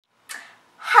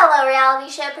Hello, reality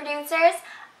show producers.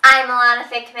 I'm Alana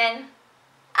Fickman.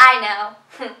 I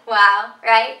know. Wow,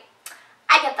 right?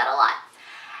 I get that a lot.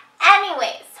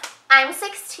 Anyways, I'm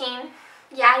 16.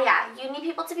 Yeah, you need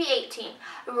people to be 18.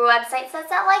 The website says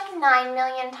that like 9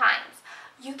 million times.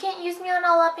 You can't use me on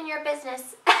all up in your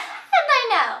business. And I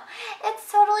know.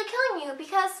 It's totally killing you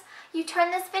because you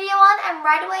turn this video on and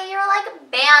right away you're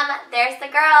like, bam, there's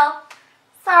the girl.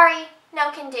 Sorry, no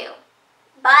can do.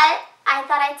 But I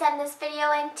thought I'd send this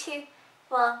video in to,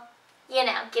 well, you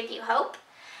know, give you hope.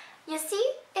 You see,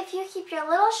 if you keep your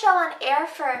little show on air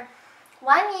for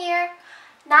 1 year,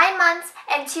 9 months,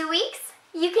 and 2 weeks,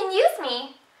 you can use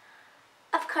me.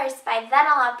 Of course, by then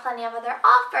I'll have plenty of other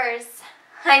offers.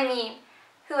 I mean,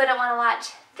 who wouldn't want to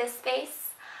watch this face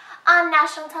on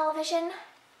national television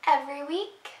every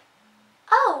week?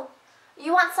 Oh,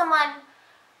 you want someone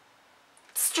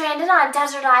stranded on a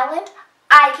desert island?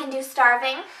 I can do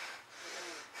starving.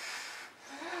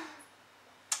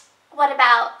 What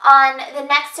about on the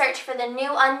next search for the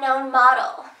new unknown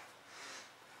model?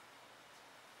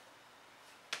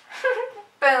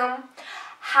 Boom.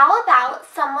 How about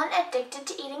someone addicted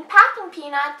to eating packing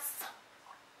peanuts?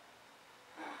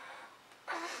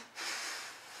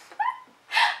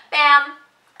 Bam.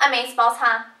 Amazeballs,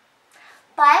 huh?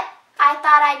 But I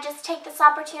thought I'd just take this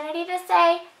opportunity to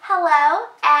say hello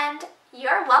and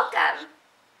you're welcome.